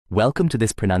Welcome to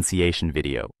this pronunciation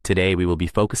video. Today we will be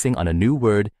focusing on a new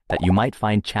word that you might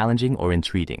find challenging or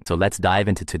intriguing. So let's dive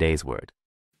into today's word.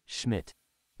 Schmitt,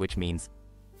 which means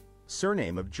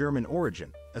surname of German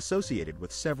origin, associated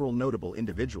with several notable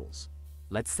individuals.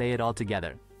 Let's say it all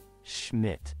together.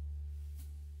 Schmitt.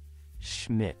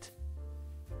 Schmitt.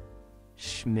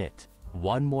 Schmitt.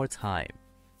 One more time.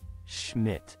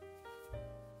 Schmitt.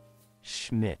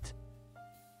 Schmitt.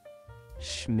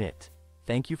 Schmitt.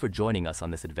 Thank you for joining us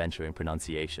on this adventure in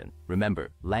pronunciation.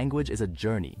 Remember, language is a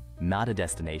journey, not a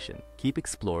destination. Keep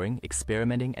exploring,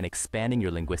 experimenting, and expanding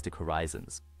your linguistic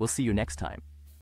horizons. We'll see you next time.